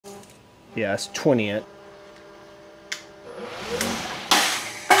Yeah, it's 20 inch.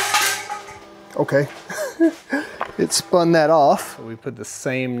 Okay. It spun that off. We put the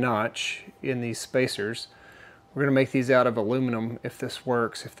same notch in these spacers. We're gonna make these out of aluminum if this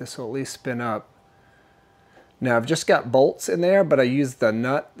works, if this will at least spin up. Now I've just got bolts in there, but I used the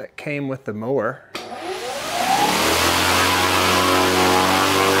nut that came with the mower.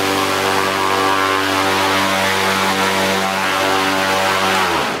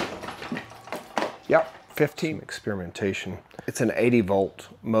 Yep, 15 experimentation. It's an 80 volt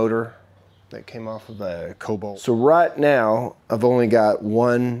motor that came off of a Kobalt. So right now, I've only got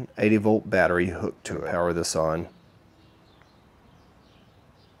one 80 volt battery hooked to it. Power this on.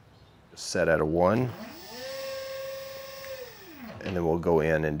 Set at a 1. And then we'll go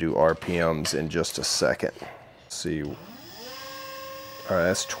in and do RPMs in just a second. Let's see. All right,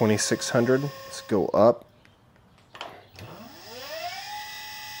 that's 2600. Let's go up.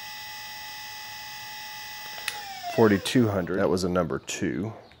 4200. That was a number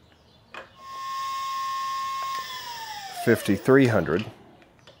 2. 5300.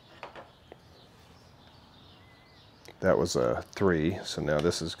 That was a 3, so now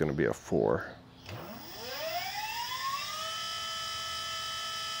this is going to be a 4.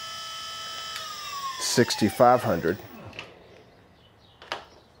 6500.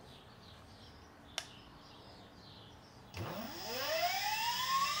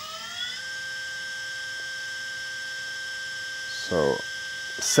 So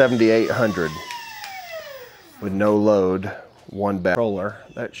 7800 with no load, one back roller.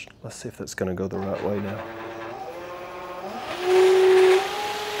 Let's see if that's going to go the right way now.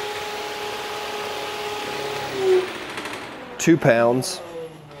 £2.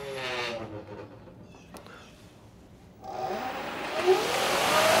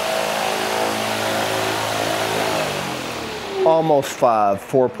 Almost 5,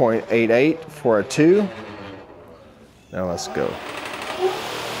 4.88 for a 2. Now let's go.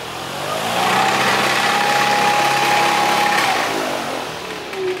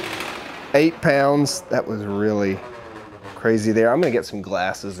 £8. That was really crazy there. I'm gonna get some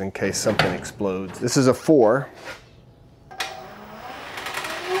glasses in case something explodes. This is a 4.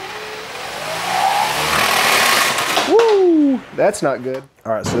 Woo! That's not good.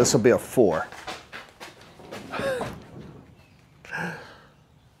 All right, so this will be a 4.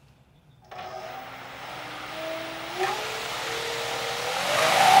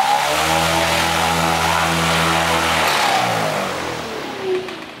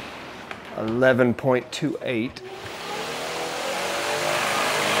 $11.28.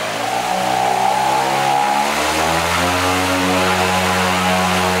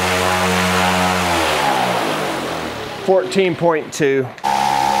 $14.2.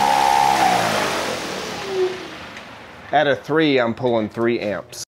 At a 3, I'm pulling 3 amps.